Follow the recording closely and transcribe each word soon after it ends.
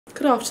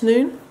Good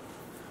afternoon.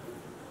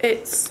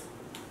 It's...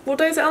 what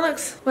day is it,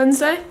 Alex?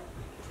 Wednesday?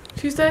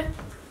 Tuesday?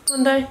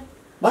 Monday?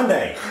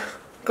 Monday!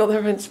 Got there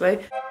eventually.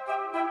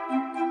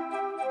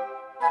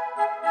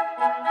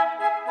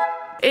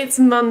 It's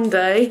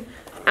Monday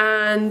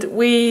and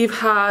we've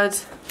had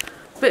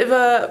a bit of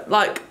a,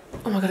 like,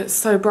 oh my god, it's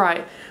so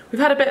bright.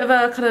 We've had a bit of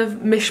a kind of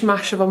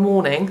mishmash of a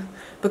morning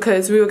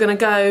because we were going to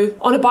go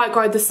on a bike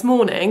ride this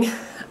morning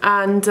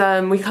and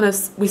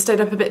we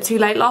stayed up a bit too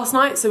late last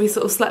night, so we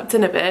sort of slept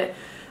in a bit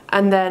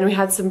and then we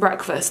had some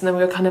breakfast and then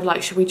we were kind of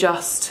like, should we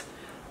just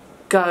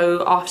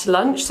go after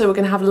lunch? So we're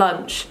going to have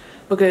lunch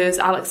because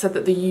Alex said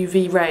that the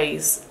UV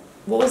rays,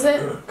 what was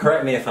it?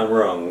 Correct me if I'm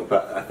wrong,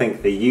 but I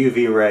think the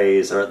UV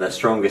rays are at their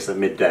strongest at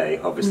midday,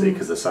 obviously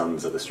because the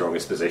sun's at the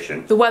strongest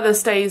position. The weather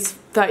stays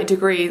 30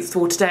 degrees,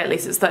 or today at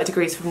least it's 30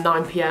 degrees from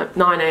 9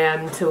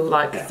 AM till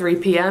like 3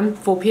 PM,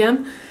 4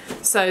 PM.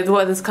 So the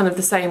weather's kind of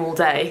the same all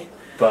day.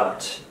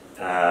 But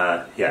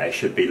yeah, it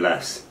should be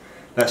less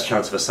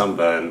chance of a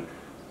sunburn.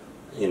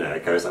 You know,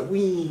 it goes like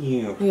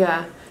wee.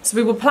 Yeah. So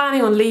we were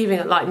planning on leaving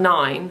at like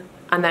 9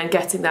 and then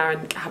getting there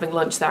and having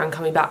lunch there and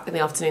coming back in the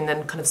afternoon,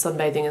 then kind of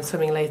sunbathing and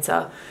swimming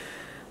later.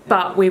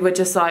 But we were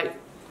just like,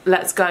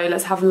 let's go,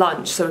 let's have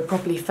lunch, so we're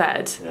properly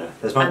fed. Yeah,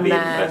 this might be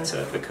even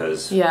better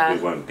because we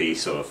won't be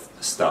sort of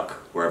stuck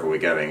wherever we're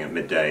going at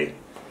midday,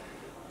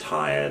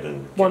 tired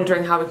and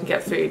wondering how we can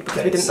get food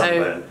because we didn't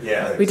know.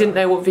 Yeah, we didn't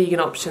know what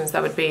vegan options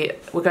there would be.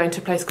 We're going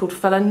to a place called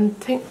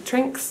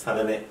Felanitz.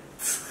 I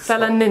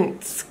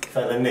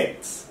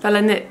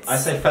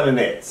say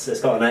Felanitz.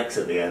 It's got an X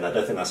at the end. I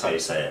don't think that's how you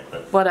say it.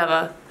 But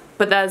whatever.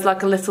 But there's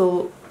like a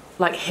little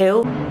like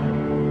hill.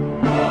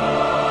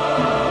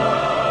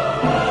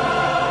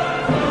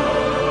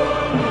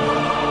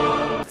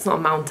 It's not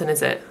a mountain,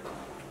 is it?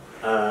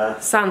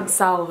 San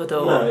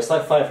Salvador. No, it's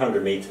like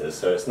 500 meters,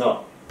 so it's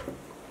not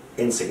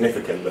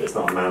insignificant, but it's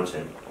not a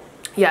mountain.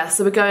 Yeah,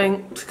 so we're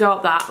going to go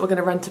up that. We're going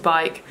to rent a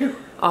bike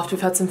after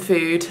we've had some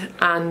food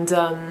and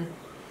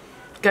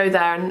go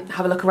there and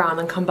have a look around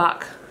and come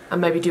back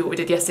and maybe do what we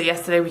did yesterday.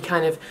 Yesterday we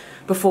kind of,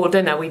 before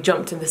dinner, we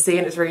jumped in the sea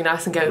and it was really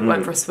nice and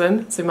went for a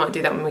swim. So we might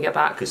do that when we get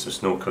back. Get some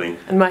snorkeling.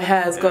 And my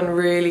hair's gone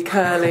really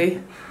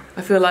curly.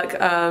 I feel like,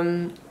 I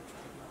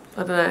don't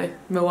know,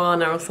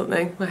 Moana or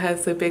something. My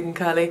hair's so big and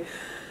curly.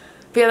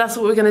 But yeah, that's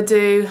what we're going to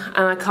do.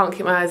 And I can't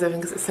keep my eyes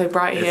open because it's so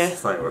bright here.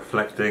 It's like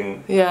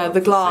reflecting. Yeah,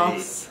 the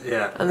glass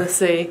and the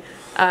sea.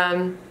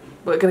 We're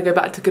going to go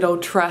back to good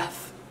old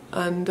Treff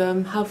and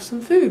have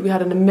some food. We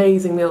had an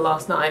amazing meal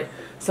last night,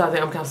 so I think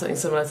I'm going to have something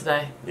similar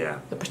today.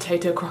 Yeah. The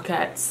potato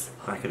croquettes.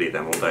 I could eat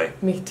them all day.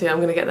 Me too, I'm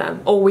going to get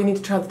them. Or we need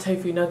to try the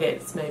tofu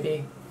nuggets,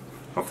 maybe.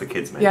 Off the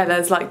kids' menu? Yeah,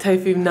 there's like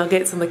tofu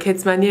nuggets on the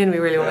kids' menu and we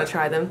really want to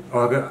try them.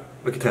 Oh,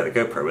 we could take the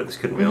GoPro with us,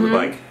 couldn't we, on the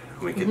bike?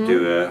 And we could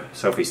do a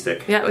selfie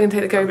stick. Yeah, we can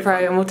take the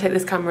GoPro and we'll take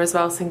this camera as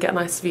well so we can get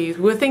nice views.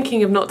 We were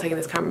thinking of not taking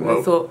this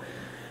camera, but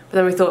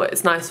then we thought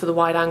it's nice for the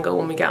wide angle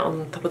when we get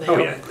on top of the hill. Oh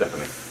yeah,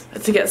 definitely.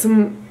 To get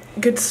some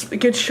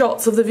good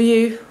shots of the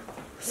view.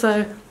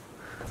 So,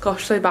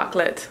 gosh, so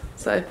backlit.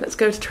 So let's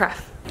go to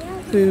Treff.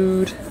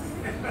 Food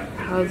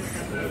has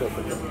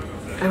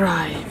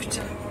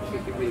arrived.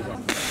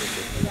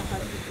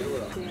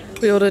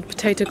 We ordered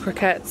potato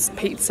croquettes,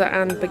 pizza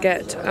and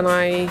baguette, and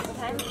I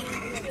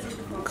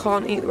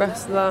can't eat the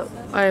rest of that.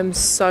 I am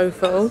so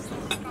full.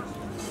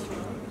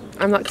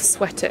 I'm like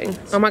sweating.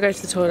 I might go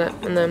to the toilet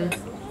and then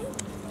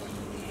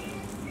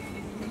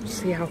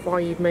see how far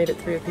you've made it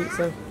through your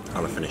pizza.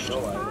 I'm finished.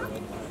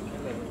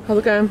 How's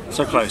it going?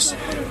 So close. I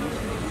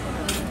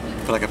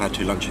feel like I've had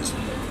 2 lunches.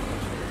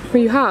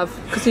 Well, you have,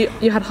 because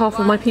you had half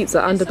of my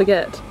pizza and a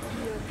baguette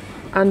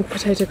and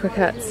potato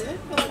croquettes.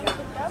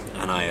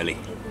 And I early.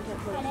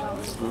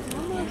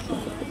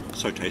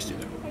 So tasty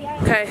though.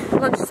 Okay,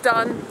 lunch is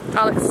done.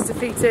 Alex is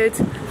defeated.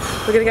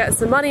 We're gonna get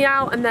some money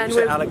out and then you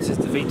say Alex is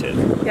defeated?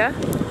 Yeah?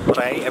 But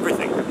I ate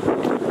everything.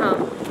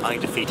 Oh. I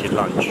defeated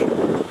lunch.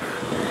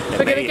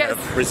 We're gonna get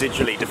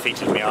residually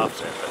defeated me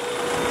after.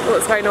 Oh,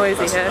 it's very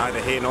noisy That's here.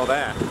 neither here nor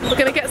there. We're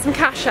gonna get some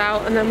cash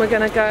out and then we're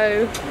gonna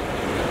go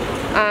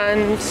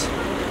and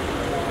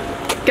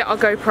get our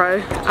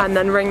GoPro and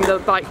then ring the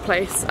bike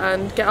place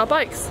and get our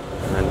bikes.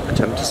 And then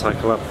attempt to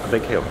cycle up a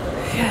big hill.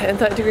 Yeah, in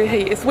 30-degree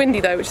heat. It's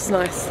windy though, which is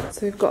nice.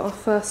 So we've got our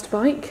first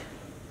bike.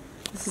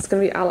 This is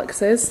going to be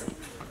Alex's.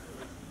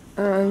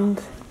 And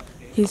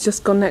he's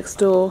just gone next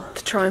door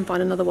to try and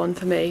find another one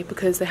for me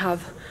because they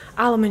have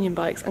aluminium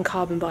bikes and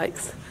carbon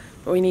bikes.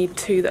 But we need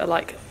 2 that are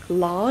like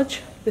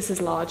large. This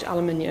is large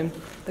aluminium.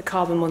 The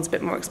carbon one's a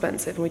bit more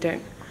expensive and we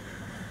don't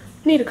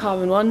need a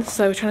carbon one.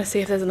 So we're trying to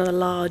see if there's another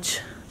large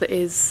that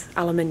is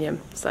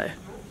aluminium. So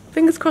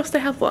fingers crossed they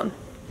have one.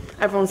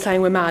 Everyone's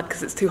saying we're mad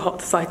because it's too hot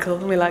to cycle,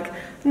 and we're like,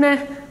 nah,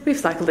 we've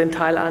cycled in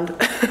Thailand.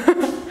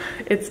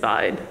 It's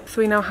fine. So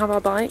we now have our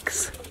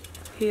bikes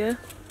here.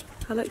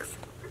 Alex?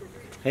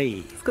 Hey.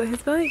 He's got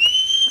his bike.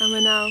 And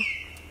we're now,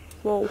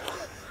 whoa.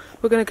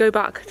 We're going to go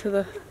back to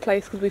the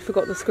place because we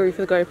forgot the screw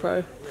for the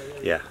GoPro.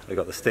 Yeah, we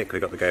got the stick, we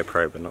got the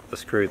GoPro, but not the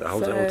screw that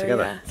holds it all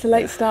together. Yeah. It's a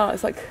late start,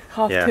 it's like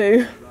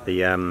 2:30.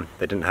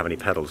 They didn't have any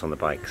pedals on the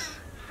bikes.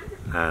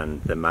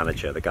 and the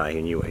manager, the guy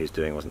who knew what he was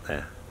doing, wasn't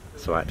there.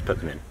 So I had to put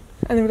them in.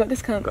 And then we got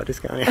discount. Got a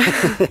discount,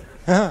 yeah.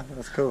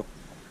 That's cool.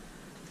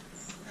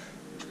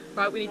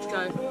 Right, we need to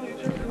go.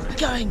 We're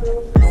going!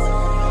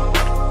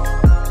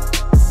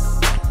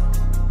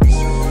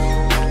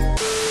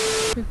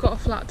 We've got a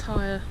flat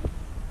tyre.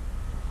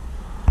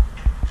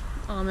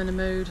 I'm in a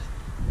mood.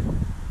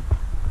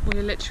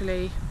 We're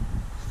literally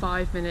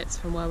 5 minutes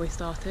from where we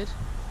started.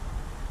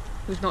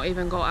 We've not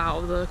even got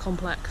out of the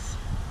complex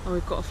and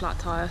we've got a flat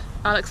tyre.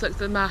 Alex looked at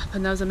the map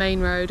and there was a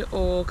main road,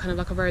 or kind of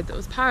like a road that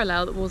was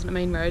parallel that wasn't a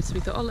main road, so we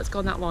thought, oh, let's go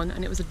on that one,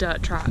 and it was a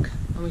dirt track,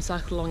 and we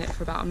cycled along it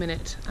for about a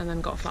minute and then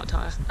got a flat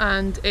tyre.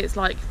 And it's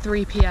like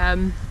 3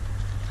 PM,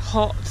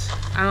 hot,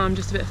 and I'm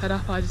just a bit fed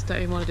up. I just don't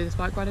even want to do this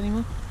bike ride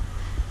anymore.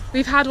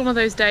 We've had one of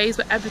those days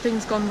where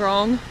everything's gone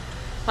wrong.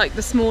 Like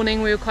this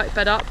morning we were quite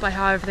fed up by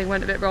how everything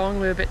went a bit wrong.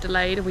 We were a bit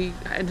delayed and we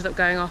ended up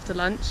going after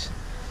lunch.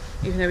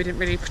 Even though we didn't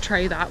really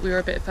portray that, we were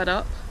a bit fed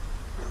up.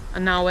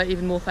 And now we're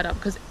even more fed up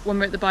because when we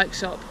were at the bike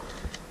shop,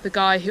 the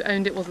guy who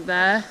owned it wasn't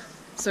there.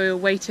 So we were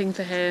waiting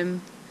for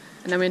him,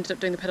 and then we ended up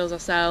doing the pedals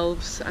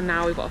ourselves, and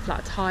now we've got a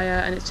flat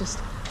tyre, and it's just,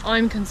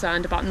 I'm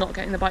concerned about not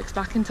getting the bikes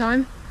back in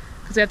time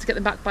because we have to get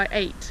them back by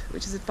 8,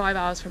 which is 5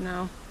 hours from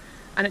now.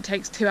 And it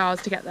takes 2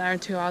 hours to get there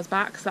and 2 hours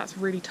back, so that's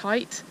really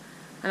tight.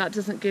 And that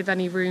doesn't give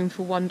any room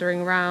for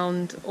wandering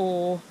around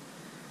or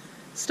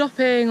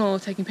stopping or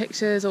taking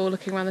pictures or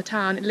looking around the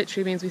town. It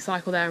literally means we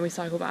cycle there and we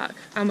cycle back.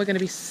 And we're going to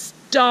be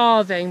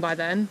starving by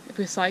then if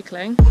we're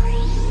cycling.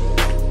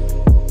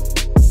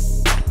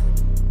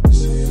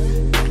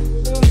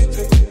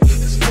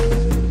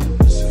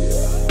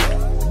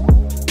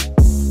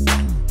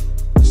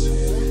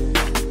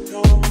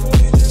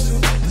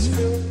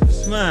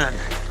 Man,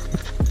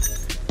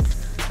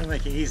 they don't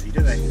make it easy, do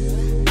they?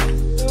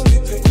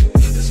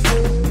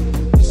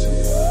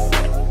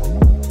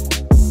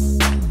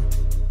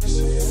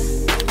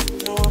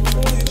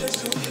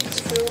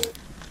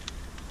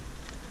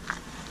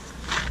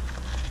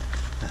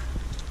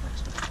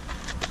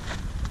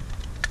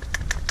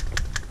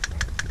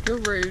 You're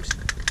rude.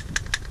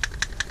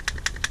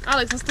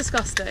 Alex, that's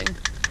disgusting.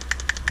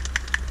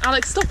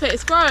 Alex, stop it,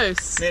 it's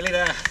gross. Nearly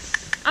there.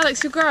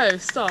 Alex, you're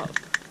gross, stop.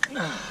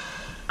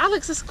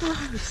 Alex, that's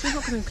gross. You're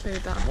not going to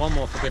include that. One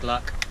more for good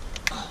luck.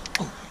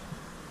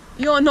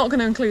 You're not going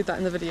to include that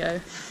in the video.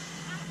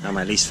 Now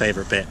my least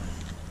favourite bit.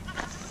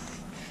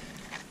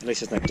 At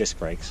least there's no disc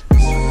brakes.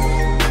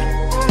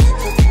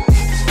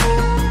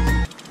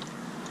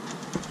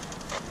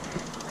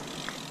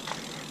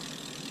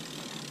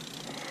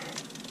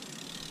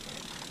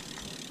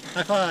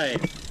 High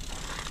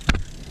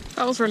five!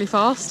 That was really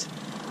fast.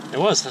 It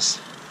was.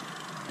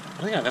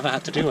 I don't think I've ever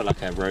had to do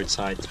like a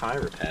roadside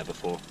tyre repair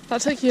before. That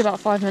took you about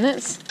 5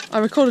 minutes. I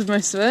recorded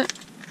most of it.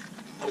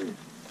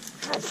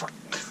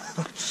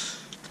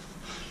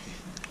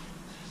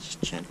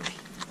 Just gently.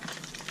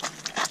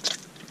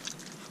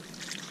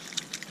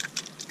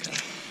 Okay.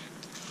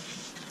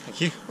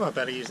 Thank you. Well, I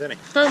better use any.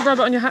 Don't rub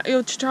it on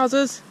your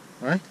trousers.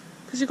 Why?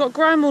 Because you've got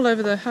grime all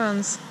over the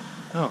hands.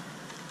 Oh.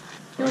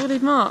 You will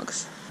leave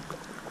marks.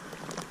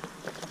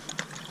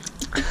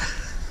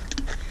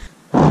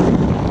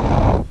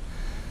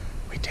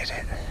 We did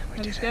it.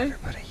 We did it,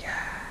 everybody. Yeah.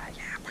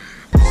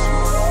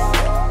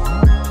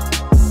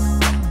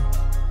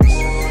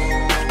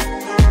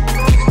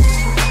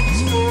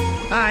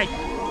 Hi.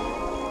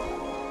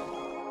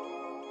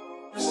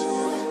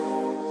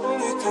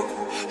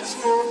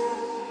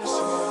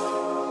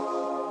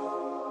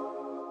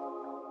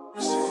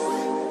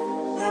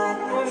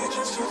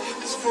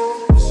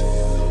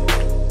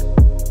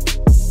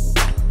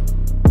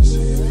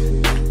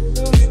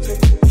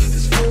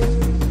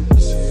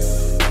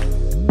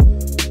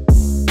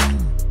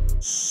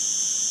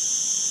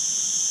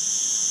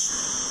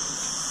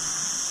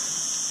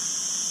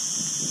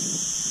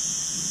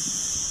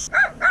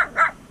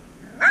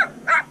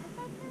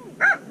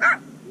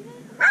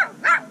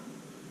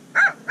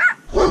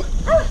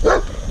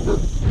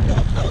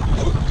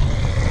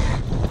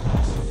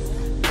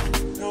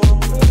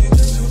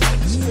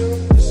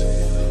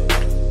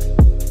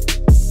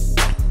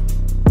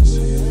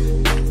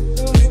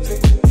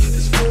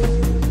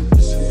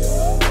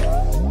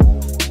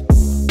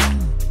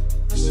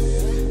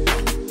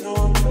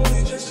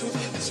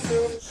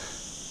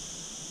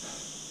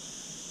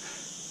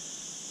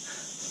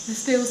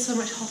 This feels so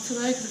much hotter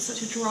though because it's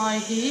such a dry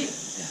heat.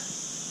 Yeah.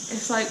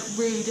 It's like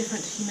really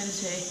different to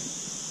humidity.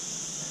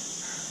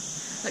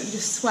 Like you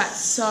just sweat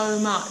so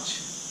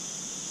much.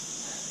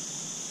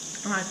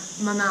 And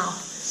my mouth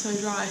is so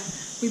dry.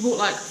 We bought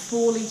like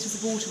 4 litres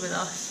of water with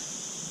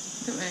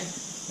us, didn't we?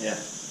 Yeah.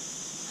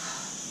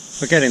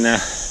 We're getting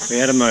there. We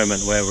had a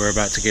moment where we're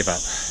about to give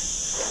up.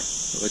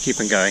 But we're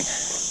keeping going.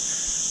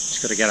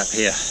 Just got to get up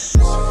here.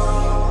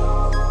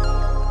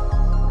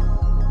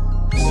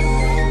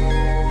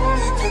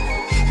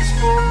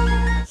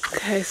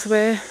 Okay, so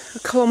we're a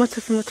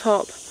kilometre from the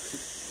top.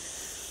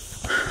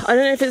 I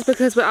don't know if it's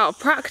because we're out of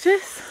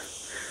practice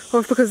or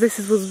if because this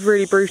was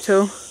really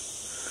brutal.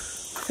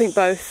 I think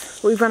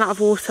both. We've run out of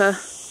water.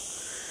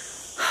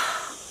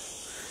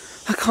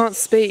 I can't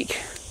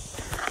speak,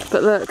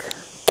 but look.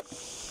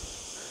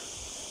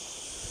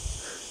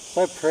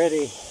 So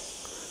pretty.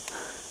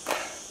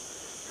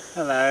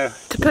 Hello.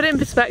 To put it in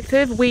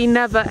perspective, we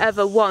never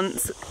ever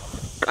once,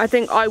 I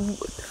think I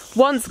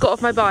once got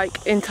off my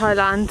bike in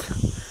Thailand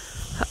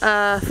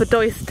for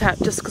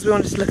Doisetep just because we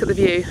wanted to look at the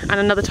view, and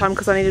another time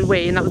because I needed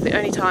wee, and that was the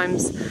only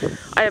times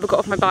I ever got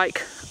off my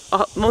bike.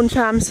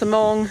 Moncham,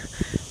 Samong,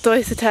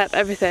 Doisetep,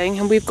 everything,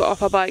 and we've got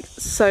off our bike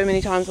so many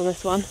times on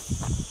this one.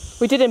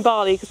 We did in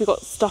Bali because we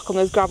got stuck on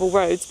those gravel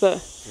roads,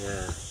 but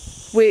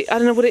I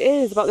don't know what it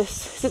is about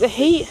this. Is it the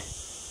heat?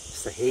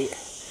 It's the heat.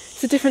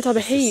 It's a different type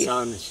of heat. The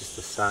sun, it's just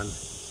the sun.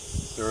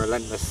 The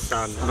relentless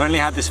sun. I've only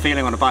had this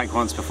feeling on a bike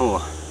once before,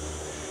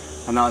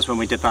 and that was when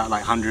we did that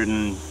like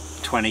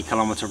 120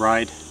 kilometre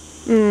ride,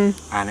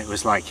 and it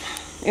was like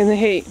in the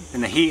heat,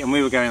 and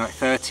we were going like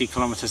 30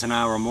 kilometres an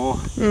hour or more,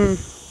 and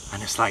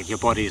it's like your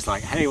body is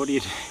like, hey, what are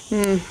you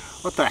doing?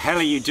 What the hell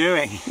are you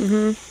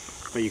doing?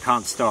 But you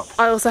can't stop.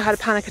 I also had a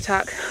panic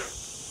attack.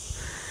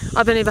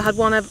 I've only ever had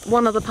one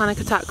other panic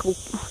attack.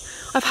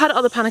 I've had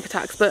other panic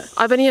attacks, but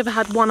I've only ever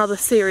had one other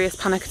serious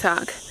panic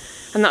attack,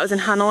 and that was in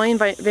Hanoi in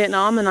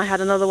Vietnam, and I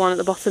had another one at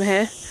the bottom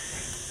here.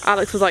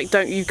 Alex was like,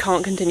 you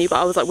can't continue, but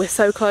I was like, we're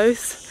so close.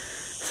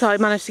 So I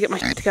managed to get my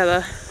shit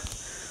together.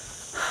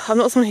 I'm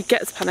not someone who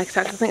gets panic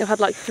attacks. I think I've had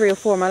like 3 or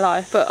 4 in my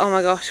life, but oh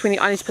my gosh, I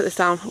need to put this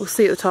down. We'll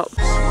see at the top.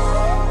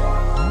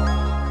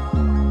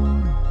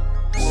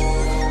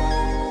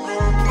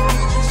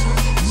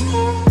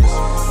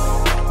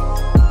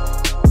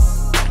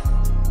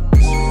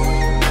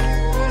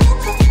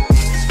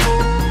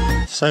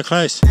 So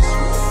close.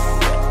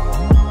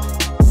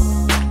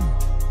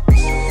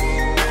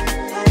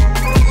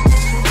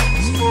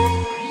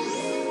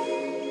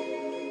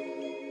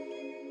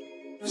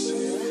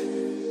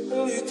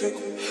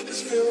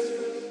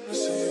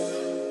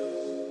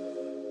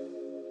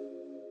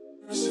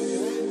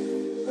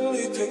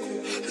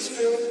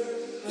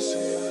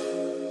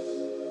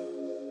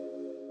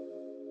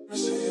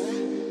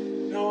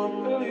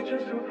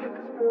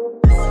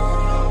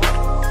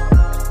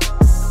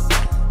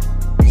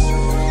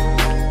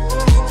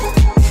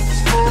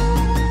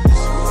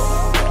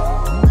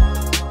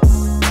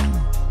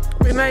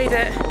 We made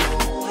it.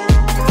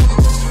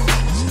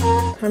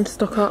 Time to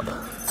stock up.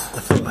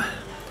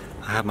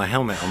 I have my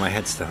helmet on my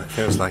head still, it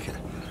feels like it.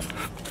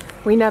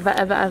 We never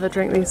ever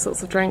drink these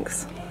sorts of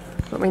drinks,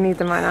 but we need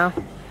them right now.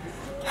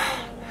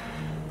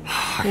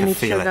 I can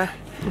feel it. I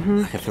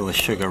can feel the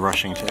sugar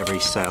rushing to every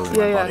cell in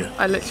my body. Yeah,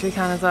 I literally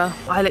can as well.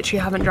 I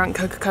literally haven't drank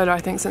Coca-Cola, I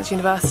think, since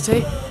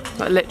university.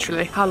 Like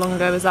literally. How long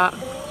ago was that?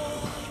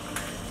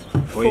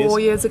 4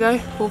 years ago?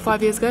 4 or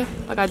 5 years ago?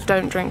 Like I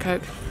don't drink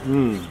Coke.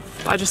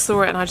 But I just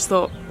saw it and I just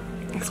thought,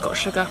 it's got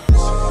sugar.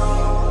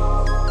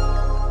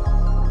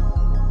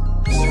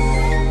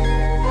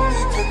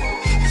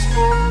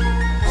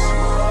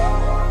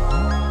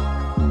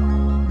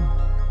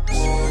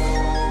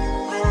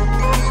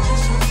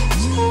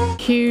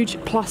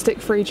 Huge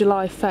plastic-free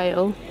July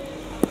fail.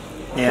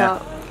 Yeah.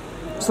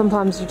 But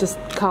sometimes you just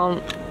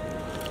can't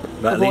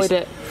avoid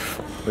it.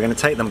 We're going to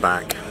take them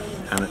back,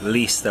 and at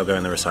least they'll go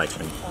in the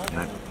recycling. You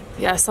know?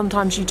 Yeah,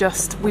 sometimes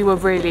we were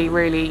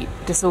really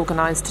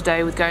disorganised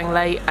today with going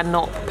late and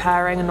not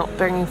preparing and not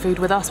bringing food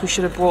with us. We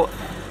should have brought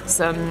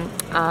some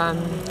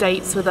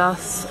dates with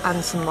us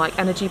and some like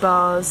energy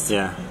bars.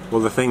 Yeah.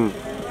 Well, the thing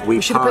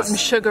we should have put some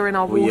sugar in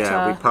our water.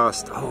 Yeah,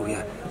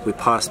 we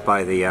passed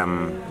by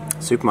the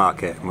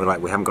supermarket and we're like,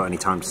 we haven't got any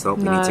time to stop.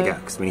 We need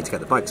to get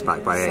the bikes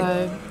back by 8.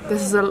 So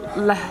this is a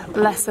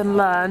lesson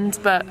learned,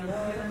 but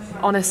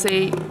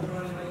honestly,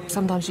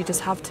 sometimes you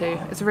just have to.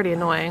 It's really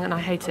annoying and I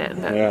hate it.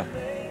 But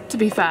to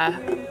be fair,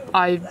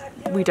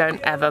 we don't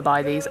ever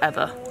buy these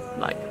ever.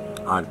 Like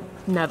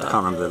never. I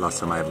can't remember the last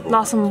time I ever bought.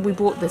 Last time we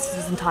bought this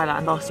was in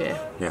Thailand last year.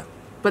 Yeah.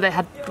 But they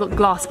had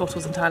glass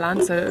bottles in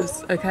Thailand, so it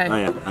was okay. Oh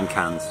yeah, and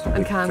cans.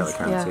 And cans,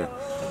 yeah.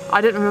 I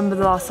don't remember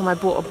the last time I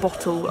bought a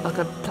bottle, like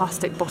a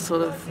plastic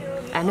bottle of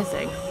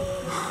anything,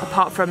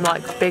 apart from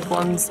like big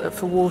ones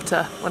for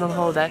water when on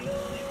holiday.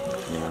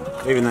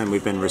 Yeah. Even then,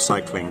 we've been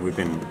recycling. We've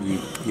been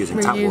using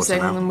tap water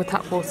now. Them with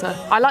tap water.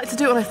 I like to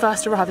do it when I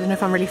first arrive. I don't know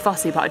if I'm really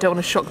fussy, but I don't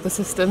want to shock the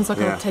system, so I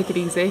kind of take it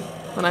easy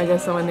when I go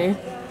somewhere new.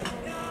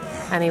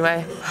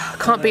 Anyway,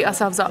 can't beat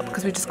ourselves up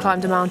because we just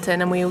climbed a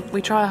mountain and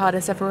we try our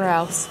hardest everywhere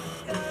else.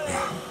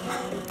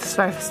 It's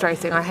very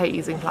frustrating. I hate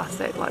using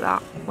plastic like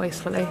that,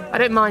 wastefully. I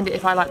don't mind it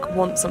if I like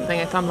want something,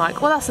 if I'm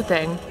like, well, that's the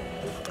thing.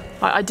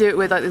 I do it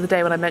with like the other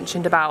day when I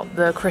mentioned about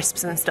the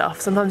crisps and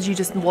stuff. Sometimes you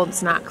just want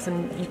snacks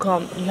and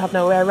you have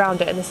no way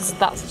around it, and this is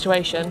that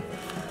situation.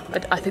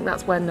 I think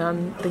that's when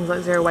things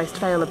like zero waste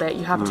fail a bit.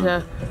 You have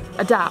to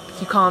adapt.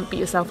 You can't beat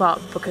yourself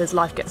up because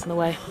life gets in the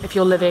way. If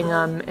you're living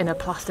in a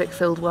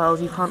plastic-filled world,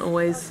 you can't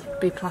always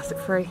be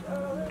plastic-free.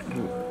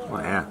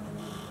 What hair?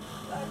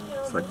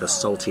 It's like the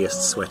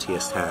saltiest,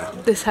 sweatiest hair.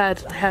 This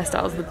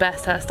hairstyle is the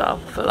best hairstyle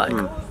for like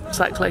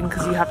cycling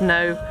because you have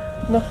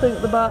nothing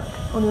at the back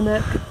on your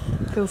neck.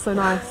 Feels so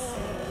nice.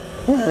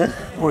 What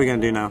are we going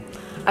to do now?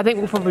 I think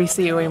we'll probably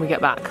see you when we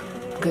get back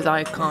because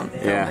I can't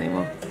film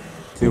anymore.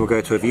 So we'll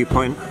go to a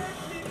viewpoint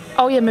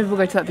Oh yeah, maybe we'll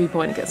go to that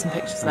viewpoint and get some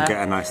pictures there.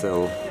 Get a nice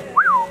little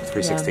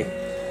 360.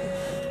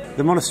 Yeah.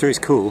 The monastery's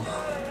cool.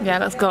 Yeah,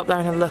 let's go up there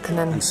and have a look and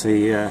then... And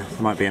see, there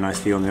might be a nice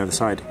view on the other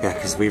side. Yeah,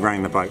 because we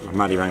rang the bike,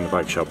 Maddie rang the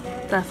bike shop.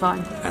 They're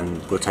fine.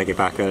 And we'll take it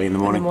back early in the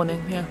morning. In the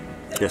morning, yeah.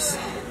 Yes,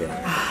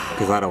 yeah.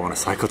 Because I don't want to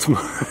cycle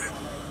tomorrow.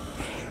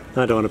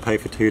 I don't want to pay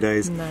for 2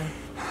 days. No,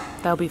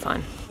 they'll be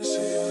fine.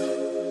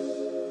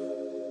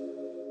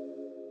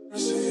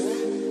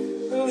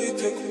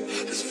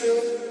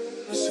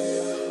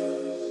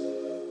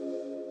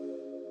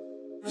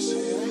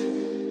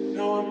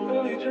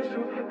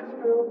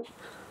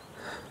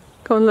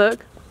 Go on,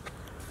 look.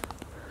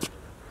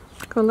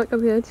 Go on, look at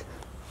the edge.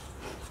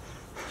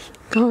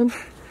 Go on.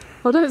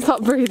 Oh, don't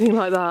start breathing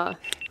like that.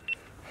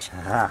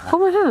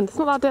 Hold my hand, it's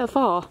not that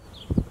far.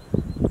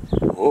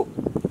 Oh.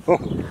 Oh.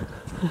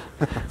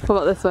 What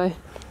about this way?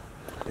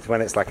 It's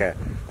when it's like a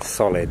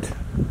solid,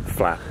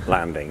 flat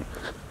landing.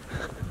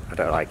 I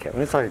don't like it.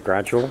 When it's like a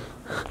gradual,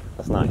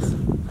 that's nice.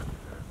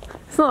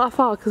 It's not that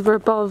far because we're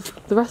above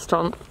the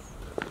restaurant.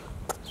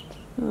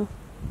 Oh.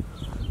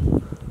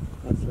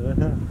 That's I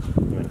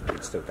mean,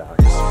 it's still dark.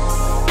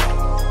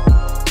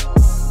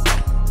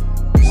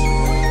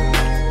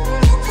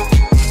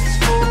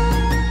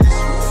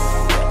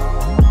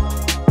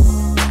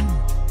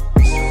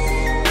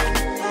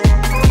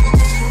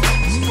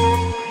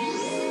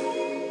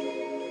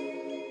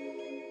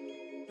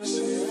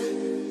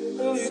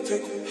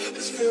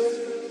 This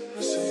feeling